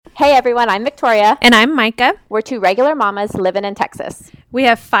Hey everyone, I'm Victoria. And I'm Micah. We're two regular mamas living in Texas. We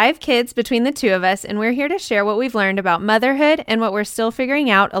have 5 kids between the two of us, and we're here to share what we've learned about motherhood and what we're still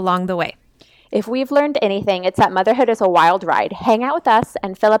figuring out along the way. If we've learned anything, it's that motherhood is a wild ride. Hang out with us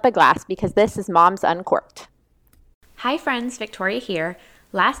and fill up a glass because this is Moms Uncorked. Hi friends, Victoria here.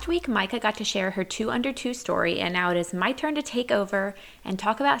 Last week, Micah got to share her 2 under 2 story, and now it is my turn to take over and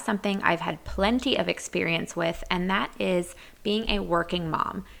talk about something I've had plenty of experience with, and that is being a working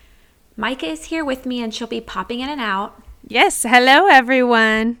mom. Micah is here with me, and she'll be popping in and out. Yes, hello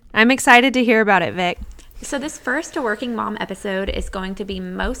everyone. I'm excited to hear about it, Vic. So this first working mom episode is going to be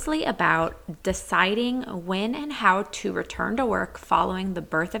mostly about deciding when and how to return to work following the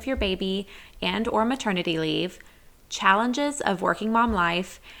birth of your baby and or maternity leave, challenges of working mom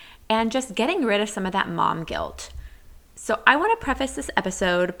life, and just getting rid of some of that mom guilt. So I want to preface this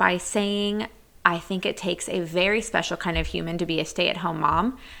episode by saying I think it takes a very special kind of human to be a stay-at-home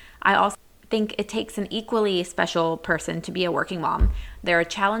mom. I also think it takes an equally special person to be a working mom. There are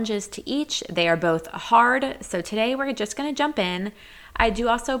challenges to each. They are both hard. So today we're just going to jump in. I do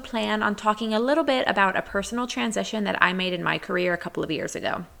also plan on talking a little bit about a personal transition that I made in my career a couple of years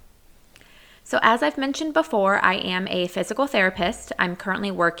ago. So as I've mentioned before, I am a physical therapist. I'm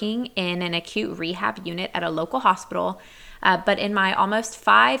currently working in an acute rehab unit at a local hospital. But in my almost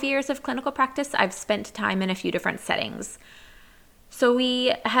 5 years of clinical practice, I've spent time in a few different settings. So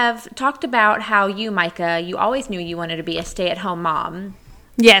we have talked about how you, Micah, you always knew you wanted to be a stay-at-home mom.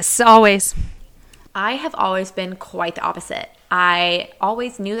 Yes, always. I have always been quite the opposite. I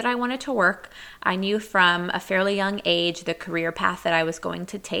always knew that I wanted to work. I knew from a fairly young age the career path that I was going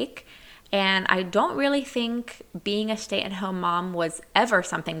to take. And I don't really think being a stay-at-home mom was ever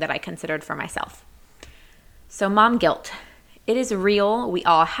something that I considered for myself. So mom guilt. It is real. We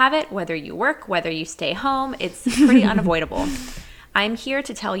all have it, whether you work, whether you stay home. It's pretty unavoidable. I'm here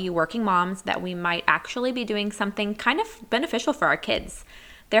to tell you working moms that we might actually be doing something kind of beneficial for our kids.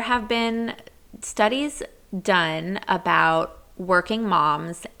 There have been studies done about working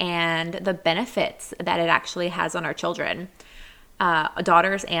moms and the benefits that it actually has on our children.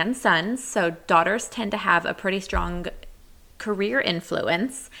 Daughters and sons. So daughters tend to have a pretty strong career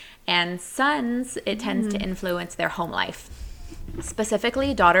influence, and sons, it tends to influence their home life.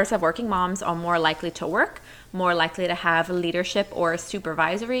 Specifically, daughters of working moms are more likely to work, more likely to have leadership or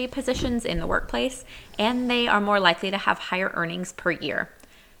supervisory positions in the workplace, and they are more likely to have higher earnings per year.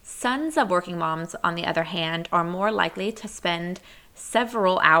 Sons of working moms, on the other hand, are more likely to spend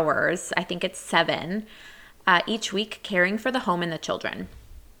several hours, I think it's 7, each week caring for the home and the children.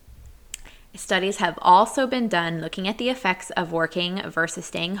 Studies have also been done looking at the effects of working versus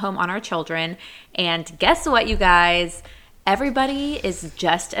staying home on our children. And guess what, you guys? Everybody is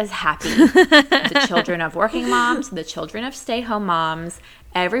just as happy. The children of working moms, the children of stay-home moms,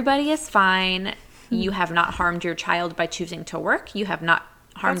 everybody is fine. You have not harmed your child by choosing to work. You have not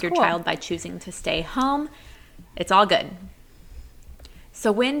harmed your child by choosing to stay home. It's all good.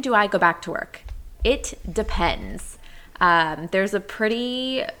 So when do I go back to work? It depends. There's a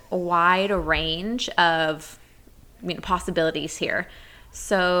pretty wide range of possibilities here.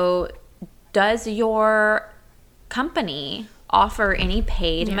 So does your company offer any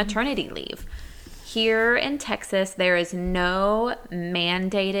paid maternity leave? Here in Texas, there is no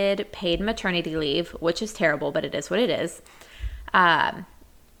mandated paid maternity leave, which is terrible, but it is what it is. But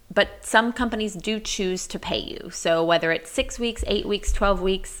some companies do choose to pay you. So whether it's 6 weeks, 8 weeks, 12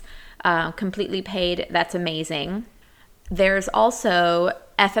 weeks, completely paid, that's amazing. There's also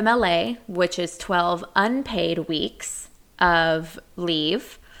FMLA, which is 12 unpaid weeks of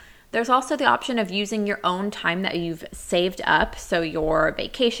leave. There's also the option of using your own time that you've saved up, so your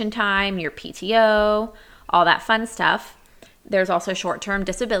vacation time, your PTO, all that fun stuff. There's also short-term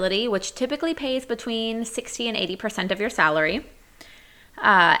disability, which typically pays between 60 and 80% of your salary.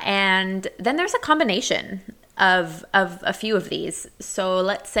 And then there's a combination of a few of these. So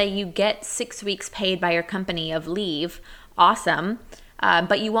let's say you get 6 weeks paid by your company of leave. Awesome.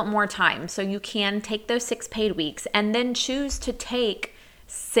 But you want more time. So you can take those 6 paid weeks and then choose to take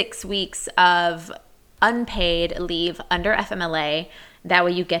 6 weeks of unpaid leave under FMLA. That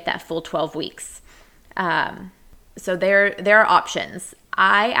way you get that full 12 weeks. So there are options.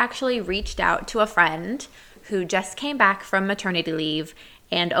 I actually reached out to a friend who just came back from maternity leave,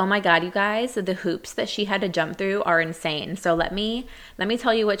 and oh my God, you guys, the hoops that she had to jump through are insane. So let me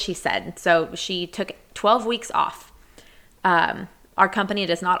tell you what she said. So she took 12 weeks off. Our company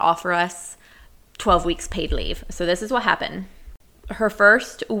does not offer us 12 weeks paid leave. So this is what happened. Her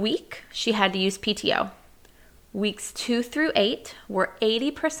first week, she had to use PTO. Weeks 2 through 8 were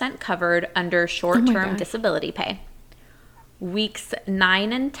 80% covered under short-term disability pay. Weeks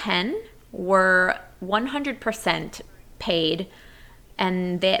 9 and 10 were 100% paid,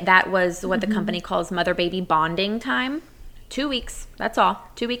 and that was what the company calls mother-baby bonding time. 2 weeks, that's all,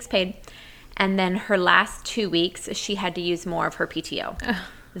 2 weeks paid. And then her last 2 weeks, she had to use more of her PTO.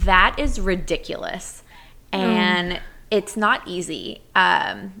 That is ridiculous. And it's not easy.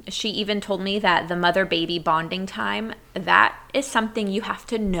 She even told me that the mother-baby bonding time, that is something you have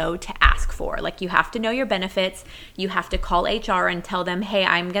to know to ask for. Like, you have to know your benefits. You have to call HR and tell them, hey,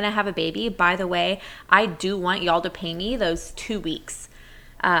 I'm going to have a baby. By the way, I do want y'all to pay me those 2 weeks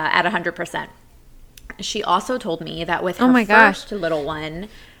at 100%. She also told me that with her first little one,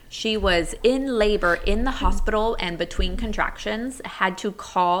 she was in labor in the hospital and between contractions, had to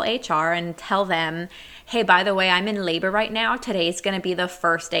call HR and tell them, hey, by the way, I'm in labor right now. Today's going to be the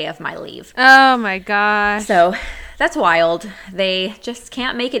first day of my leave. Oh, my gosh. So that's wild. They just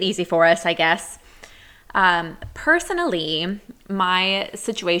can't make it easy for us, I guess. Personally, my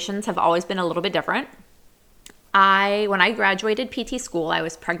situations have always been a little bit different. When I graduated PT school, I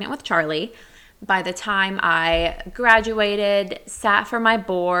was pregnant with Charlie. By the time I graduated, sat for my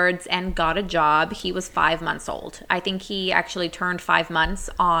boards, and got a job, he was 5 months old. I think he actually turned 5 months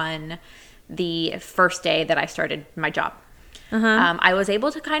on the first day that I started my job. I was able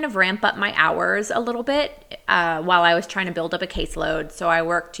to kind of ramp up my hours a little bit while I was trying to build up a caseload. So I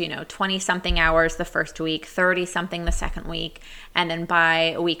worked, 20-something hours the first week, 30-something the second week. And then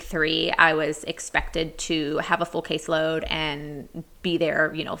by week 3, I was expected to have a full caseload and be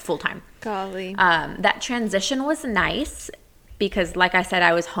there, full time. Golly. That transition was nice because, like I said,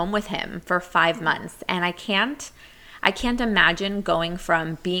 I was home with him for 5 months. And I can't imagine going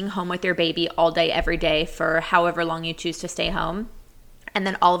from being home with your baby all day, every day for however long you choose to stay home, and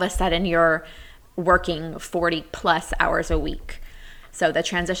then all of a sudden you're working 40 plus hours a week. So the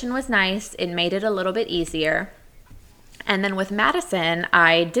transition was nice. It made it a little bit easier. And then with Madison,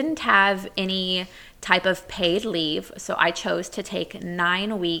 I didn't have any type of paid leave, so I chose to take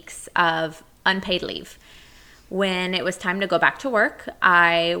 9 weeks of unpaid leave. When it was time to go back to work,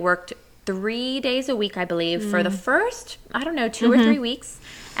 I worked 3 days a week, I believe, for the first, 2 or 3 weeks.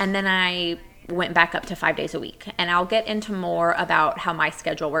 And then I went back up to 5 days a week. And I'll get into more about how my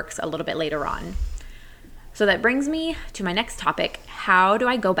schedule works a little bit later on. So that brings me to my next topic. How do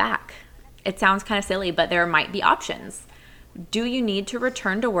I go back? It sounds kind of silly, but there might be options. Do you need to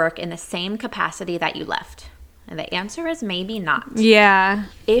return to work in the same capacity that you left? And the answer is maybe not. Yeah.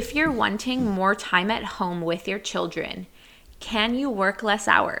 If you're wanting more time at home with your children, can you work less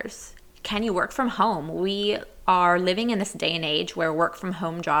hours? Can you work from home? We are living in this day and age where work from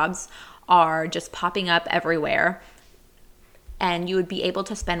home jobs are just popping up everywhere, and you would be able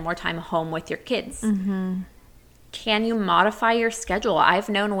to spend more time home with your kids. Can you modify your schedule? I've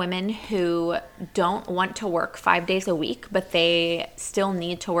known women who don't want to work 5 days a week, but they still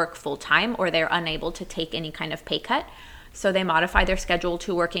need to work full time, or they're unable to take any kind of pay cut. So they modify their schedule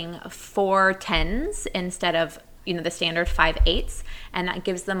to working 4 10s instead of the standard 5 8s, and that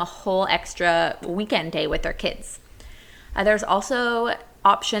gives them a whole extra weekend day with their kids. There's also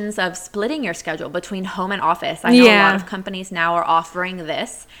options of splitting your schedule between home and office. I know a lot of companies now are offering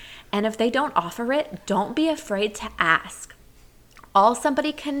this, and if they don't offer it, don't be afraid to ask. All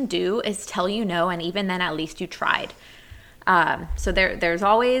somebody can do is tell you no, and even then, at least you tried. So there's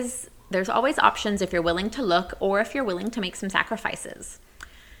always options if you're willing to look, or if you're willing to make some sacrifices.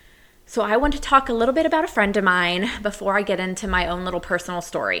 So I want to talk a little bit about a friend of mine before I get into my own little personal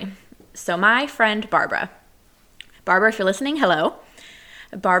story. So my friend Barbara, if you're listening, hello.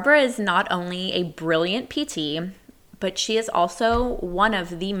 Barbara is not only a brilliant PT, but she is also one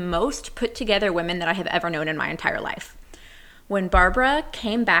of the most put together women that I have ever known in my entire life. When Barbara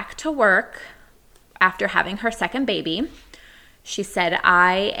came back to work after having her second baby, she said,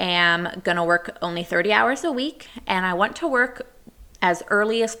 I am going to work only 30 hours a week, and I want to work as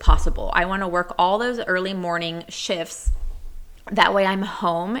early as possible. I want to work all those early morning shifts. That way I'm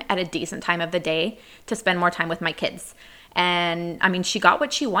home at a decent time of the day to spend more time with my kids. And she got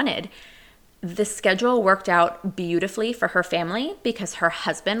what she wanted. The schedule worked out beautifully for her family because her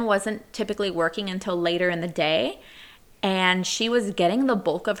husband wasn't typically working until later in the day. And she was getting the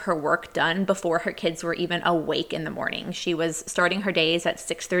bulk of her work done before her kids were even awake in the morning. She was starting her days at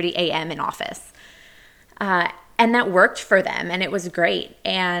 6:30 a.m. in office. And that worked for them, and it was great.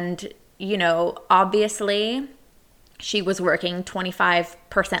 And, obviously she was working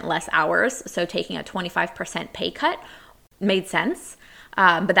 25% less hours, so taking a 25% pay cut made sense.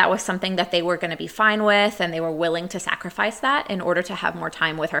 But that was something that they were going to be fine with, and they were willing to sacrifice that in order to have more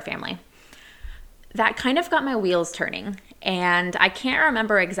time with her family. that kind of got my wheels turning. And I can't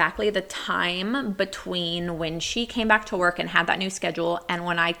remember exactly the time between when she came back to work and had that new schedule and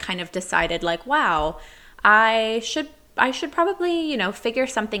when I kind of decided like, wow, I should probably, figure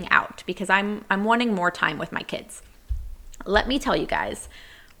something out because I'm wanting more time with my kids. Let me tell you guys,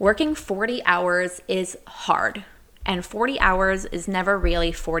 working 40 hours is hard, and 40 hours is never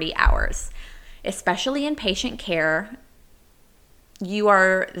really 40 hours, especially in patient care. You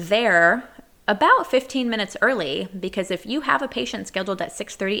are there about 15 minutes early because if you have a patient scheduled at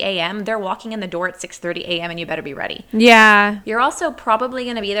 6:30 a.m., they're walking in the door at 6:30 a.m. and you better be ready. Yeah. You're also probably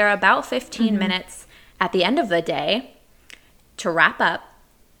going to be there about 15 minutes at the end of the day to wrap up.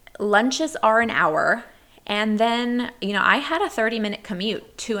 Lunches are an hour. And then, I had a 30-minute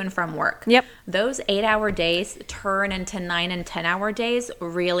commute to and from work. Yep. Those 8-hour days turn into 9 and 10-hour days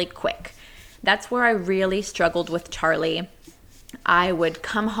really quick. That's where I really struggled with Charlie. I would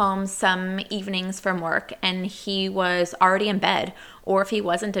come home some evenings from work and he was already in bed. Or if he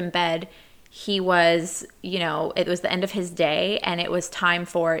wasn't in bed, he was, it was the end of his day and it was time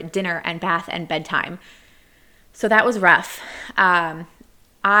for dinner and bath and bedtime. So that was rough.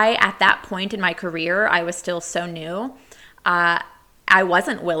 At that point in my career, I was still so new. I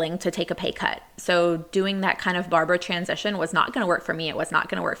wasn't willing to take a pay cut. So doing that kind of barber transition was not going to work for me. It was not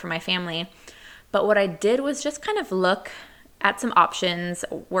going to work for my family. But what I did was just kind of look at some options,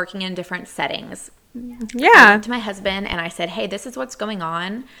 working in different settings. Yeah. I went to my husband and I said, hey, this is what's going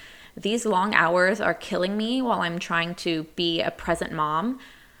on. These long hours are killing me while I'm trying to be a present mom.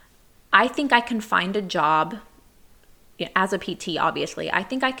 I think I can find a job. As a PT, obviously, I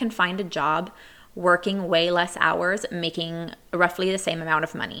think I can find a job working way less hours, making roughly the same amount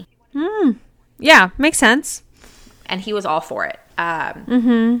of money. Yeah, makes sense. And he was all for it.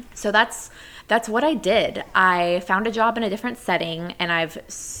 So that's what I did. I found a job in a different setting, and I've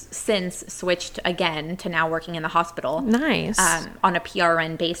since switched again to now working in the hospital. Nice. On a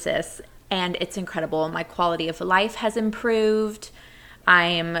PRN basis, and it's incredible. My quality of life has improved.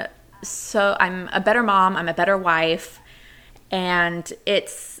 I'm a better mom. I'm a better wife. And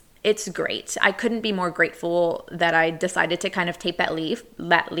it's great. I couldn't be more grateful that I decided to kind of take that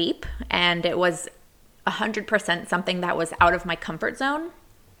leap. And it was 100% something that was out of my comfort zone,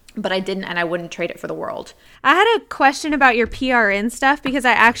 but I didn't, and I wouldn't trade it for the world. I had a question about your PRN stuff because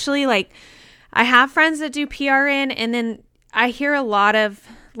I actually I have friends that do PRN, and then I hear a lot of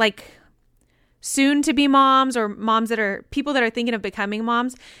soon to be moms or moms that are people that are thinking of becoming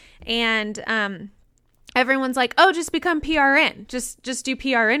moms. And, everyone's like, oh, just become PRN. Just do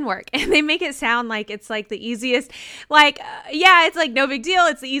PRN work. And they make it sound like it's the easiest, yeah, it's no big deal.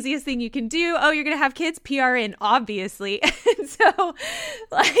 It's the easiest thing you can do. Oh, you're going to have kids? PRN, obviously. And so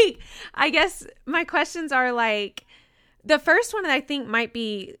I guess my questions are the first one that I think might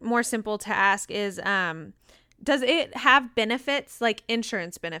be more simple to ask is, does it have benefits, like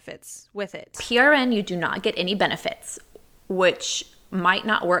insurance benefits with it? PRN, you do not get any benefits, which might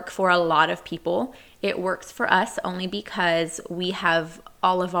not work for a lot of people. It works for us only because we have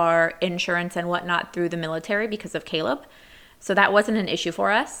all of our insurance and whatnot through the military because of Caleb. So that wasn't an issue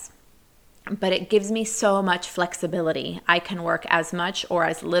for us. But it gives me so much flexibility. I can work as much or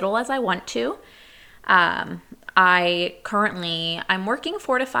as little as I want to. I'm working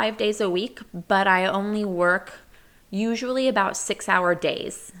 4 to 5 days a week, but I only work usually about 6-hour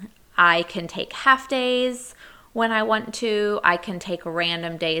days. I can take half days when I want to. I can take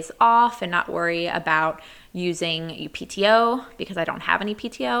random days off and not worry about using PTO because I don't have any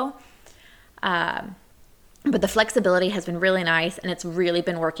PTO. But the flexibility has been really nice, and it's really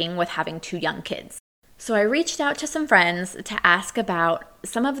been working with having 2 young kids. So I reached out to some friends to ask about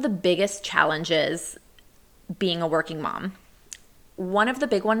some of the biggest challenges being a working mom. One of the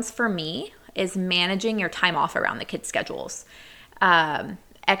big ones for me is managing your time off around the kids' schedules.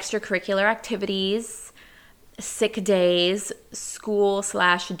 Extracurricular activities, sick days,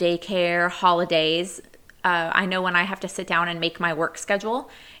 school/daycare, holidays. I know when I have to sit down and make my work schedule,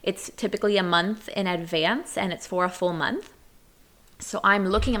 it's typically a month in advance and it's for a full month. So I'm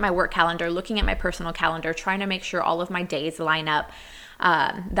looking at my work calendar, looking at my personal calendar, trying to make sure all of my days line up.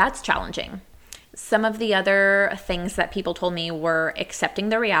 That's challenging. Some of the other things that people told me were accepting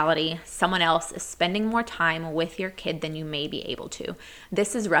the reality. Someone else is spending more time with your kid than you may be able to.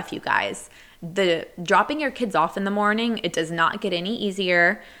 This is rough, you guys. The dropping your kids off in the morning, it does not get any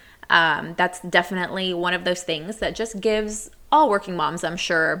easier. That's definitely one of those things that just gives all working moms, I'm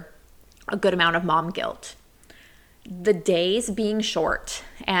sure, a good amount of mom guilt. The days being short,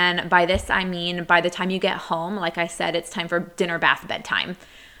 and by this I mean by the time you get home, like I said, it's time for dinner, bath, bedtime.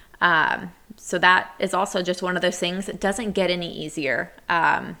 So that is also just one of those things that doesn't get any easier.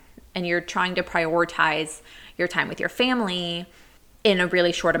 and you're trying to prioritize your time with your family in a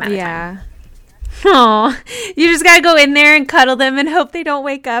really short amount of time. Oh, you just got to go in there and cuddle them and hope they don't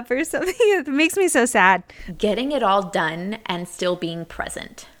wake up or something. It makes me so sad. Getting it all done and still being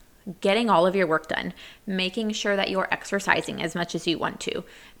present. Getting all of your work done. Making sure that you're exercising as much as you want to.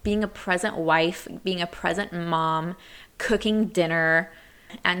 Being a present wife, being a present mom, cooking dinner,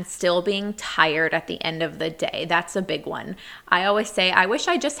 and still being tired at the end of the day. That's a big one. I always say, I wish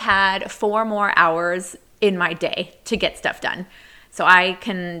I just had 4 more hours in my day to get stuff done. So I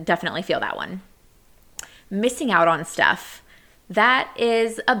can definitely feel that one. Missing out on stuff. That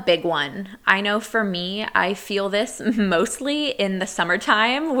is a big one. I know for me, I feel this mostly in the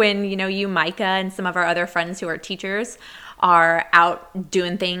summertime when, you, Micah, and some of our other friends who are teachers are out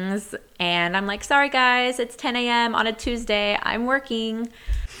doing things. And I'm like, sorry guys, it's 10 a.m. on a Tuesday. I'm working.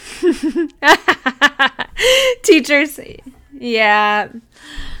 Teachers. Yeah.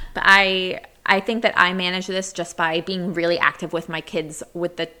 But I think that I manage this just by being really active with my kids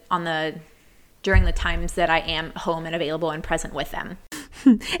during the times that I am home and available and present with them.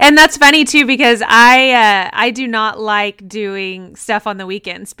 And that's funny too, because I do not like doing stuff on the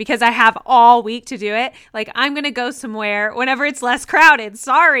weekends because I have all week to do it. Like, I'm going to go somewhere whenever it's less crowded.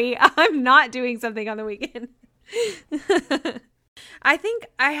 Sorry, I'm not doing something on the weekend. I think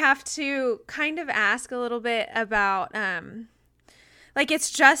I have to kind of ask a little bit about,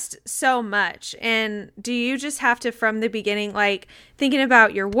 it's just so much. And do you just have to, from the beginning, thinking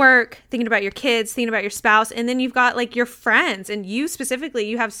about your work, thinking about your kids, thinking about your spouse, and then you've got your friends, and you specifically,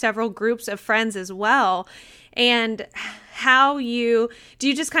 you have several groups of friends as well. And do you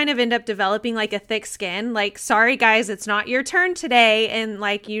just kind of end up developing a thick skin? Sorry guys, it's not your turn today. And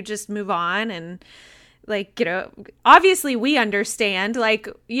you just move on and obviously we understand,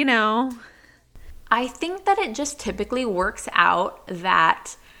 I think that it just typically works out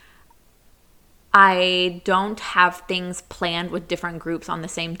that I don't have things planned with different groups on the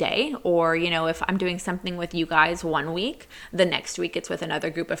same day. Or, if I'm doing something with you guys one week, the next week it's with another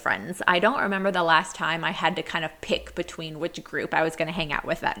group of friends. I don't remember the last time I had to kind of pick between which group I was going to hang out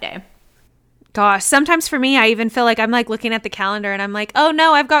with that day. Gosh, sometimes for me, I even feel like I'm looking at the calendar and I'm like, oh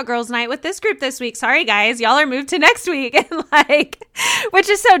no, I've got girls' night with this group this week. Sorry guys, y'all are moved to next week. And which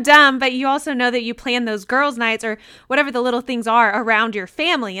is so dumb, but you also know that you plan those girls' nights or whatever the little things are around your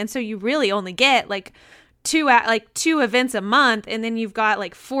family. And so you really only get two events a month, and then you've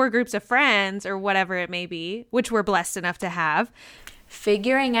got 4 groups of friends or whatever it may be, which we're blessed enough to have.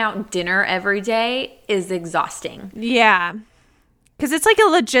 Figuring out dinner every day is exhausting. Yeah. Because it's a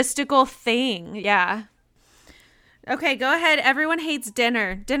logistical thing. Yeah. Okay, go ahead. Everyone hates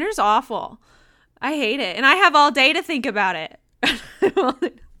dinner. Dinner's awful. I hate it. And I have all day to think about it.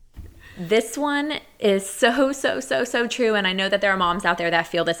 This one is so true. And I know that there are moms out there that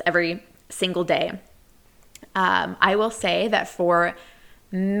feel this every single day. I will say that for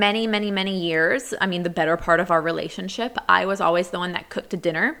many years, the better part of our relationship, I was always the one that cooked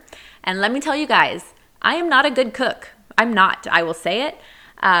dinner. And let me tell you guys, I am not a good cook. I'm not. I will say it.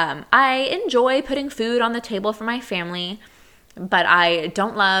 I enjoy putting food on the table for my family, but I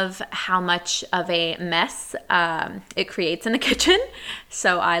don't love how much of a mess it creates in the kitchen.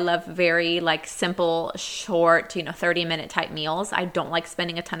 So I love very simple, short, 30-minute type meals. I don't like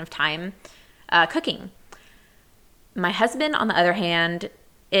spending a ton of time cooking. My husband, on the other hand,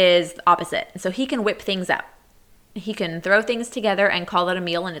 is the opposite. So he can whip things up. He can throw things together and call it a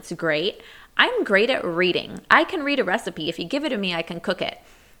meal, and it's great. I'm great at reading. I can read a recipe. If you give it to me, I can cook it.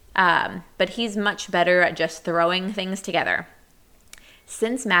 But he's much better at just throwing things together.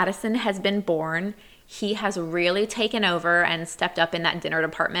 Since Madison has been born, he has really taken over and stepped up in that dinner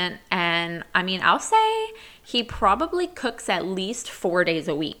department. And I'll say he probably cooks at least 4 days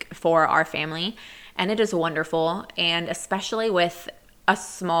a week for our family. And it is wonderful. And especially with a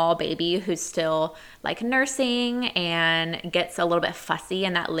small baby who's still nursing and gets a little bit fussy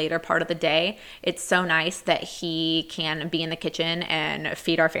in that later part of the day, it's so nice that he can be in the kitchen and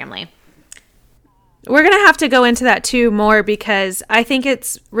feed our family. We're going to have to go into that too more, because I think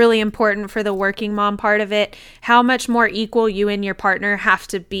it's really important for the working mom part of it, how much more equal you and your partner have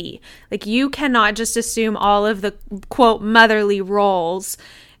to be. You cannot just assume all of the quote motherly roles,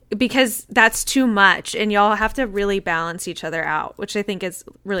 because that's too much, and y'all have to really balance each other out, which I think is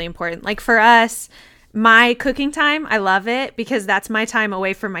really important. For us, my cooking time, I love it because that's my time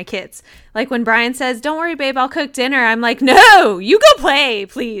away from my kids. When Brian says, don't worry, babe, I'll cook dinner. I'm like, no, you go play,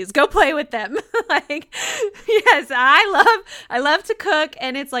 please. Go play with them. Yes, I love to cook,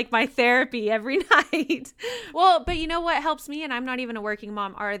 and it's my therapy every night. Well, but you know what helps me, and I'm not even a working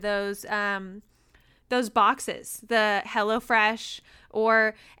mom, are those those boxes, the HelloFresh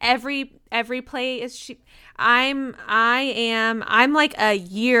or every plate is cheap. I'm like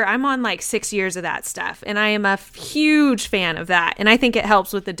I'm on like 6 years of that stuff, and I am a huge fan of that, and I think it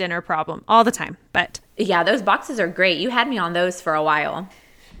helps with the dinner problem all the time. But yeah, those boxes are great. You had me on those for a while.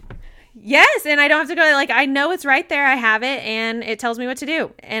 yes, and I don't have to go, like, I know it's right there. I have it, and it tells me what to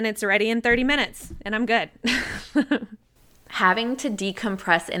do, and it's ready in 30 minutes, and I'm good. Having to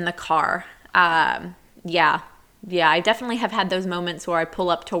decompress in the car. Yeah, I definitely have had those moments where I pull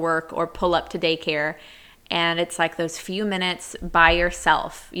up to work or pull up to daycare, and it's like those few minutes by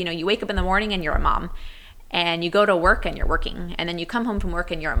yourself. You know, you wake up in the morning and you're a mom, and you go to work and you're working, and then you come home from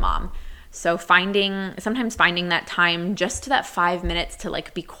work and you're a mom. So sometimes finding that time, just that 5 minutes to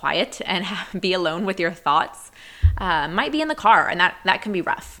like be quiet and be alone with your thoughts, might be in the car, and that can be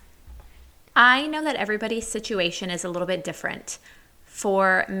rough. I know that everybody's situation is a little bit different.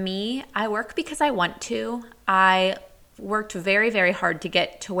 For me, I work because I want to. I worked very, very hard to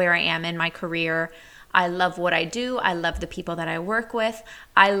get to where I am in my career. I love what I do. I love the people that I work with.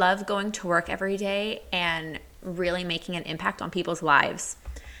 I love going to work every day and really making an impact on people's lives.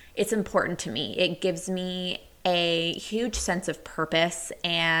 It's important to me. It gives me a huge sense of purpose,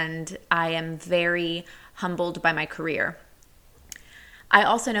 and I am very humbled by my career. I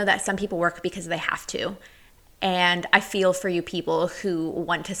also know that some people work because they have to, and I feel for you people who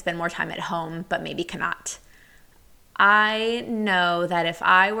want to spend more time at home but maybe cannot. I know that if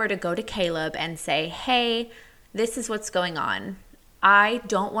I were to go to Caleb and say, hey, this is what's going on. I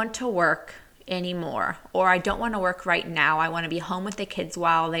don't want to work anymore, or I don't want to work right now. I want to be home with the kids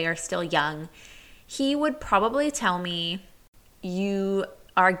while they are still young. He would probably tell me, you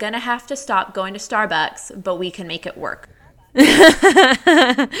are going to have to stop going to Starbucks, but we can make it work.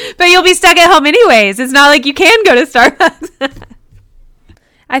 But you'll be stuck at home anyways. It's not like you can go to Starbucks.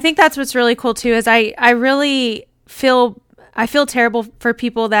 I think that's what's really cool too, is I really feel terrible for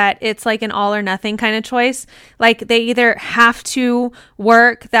people that it's like an all or nothing kind of choice. Like they either have to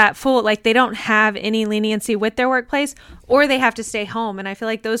work that full, like they don't have any leniency with their workplace, or they have to stay home. And I feel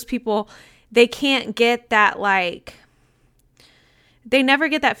like those people, they can't get that, like, they never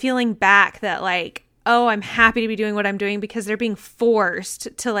get that feeling back that like, oh, I'm happy to be doing what I'm doing, because they're being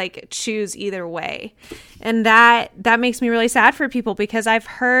forced to like choose either way. And that makes me really sad for people, because I've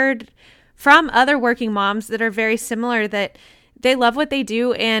heard from other working moms that are very similar that they love what they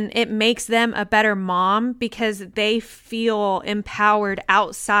do and it makes them a better mom because they feel empowered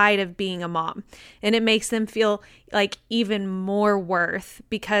outside of being a mom. And it makes them feel like even more worth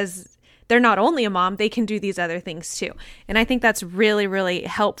because they're not only a mom, they can do these other things too. And I think that's really, really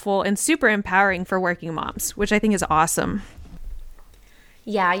helpful and super empowering for working moms, which I think is awesome.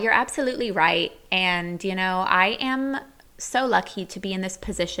 Yeah, you're absolutely right. And, you know, I am so lucky to be in this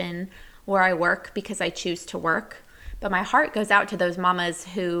position where I work because I choose to work. But my heart goes out to those mamas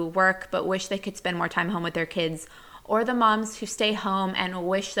who work but wish they could spend more time home with their kids, or the moms who stay home and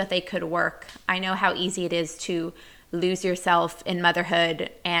wish that they could work. I know how easy it is to lose yourself in motherhood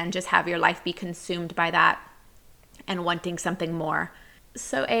and just have your life be consumed by that and wanting something more.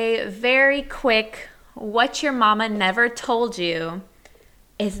 So a very quick, what your mama never told you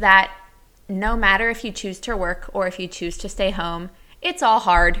is that no matter if you choose to work or if you choose to stay home, it's all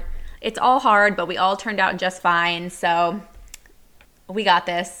hard. It's all hard, but we all turned out just fine. So we got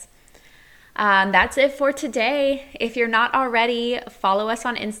this. That's it for today. If you're not already, follow us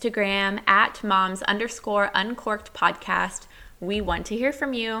on Instagram at moms_uncorked podcast. We want to hear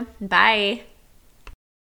from you. Bye.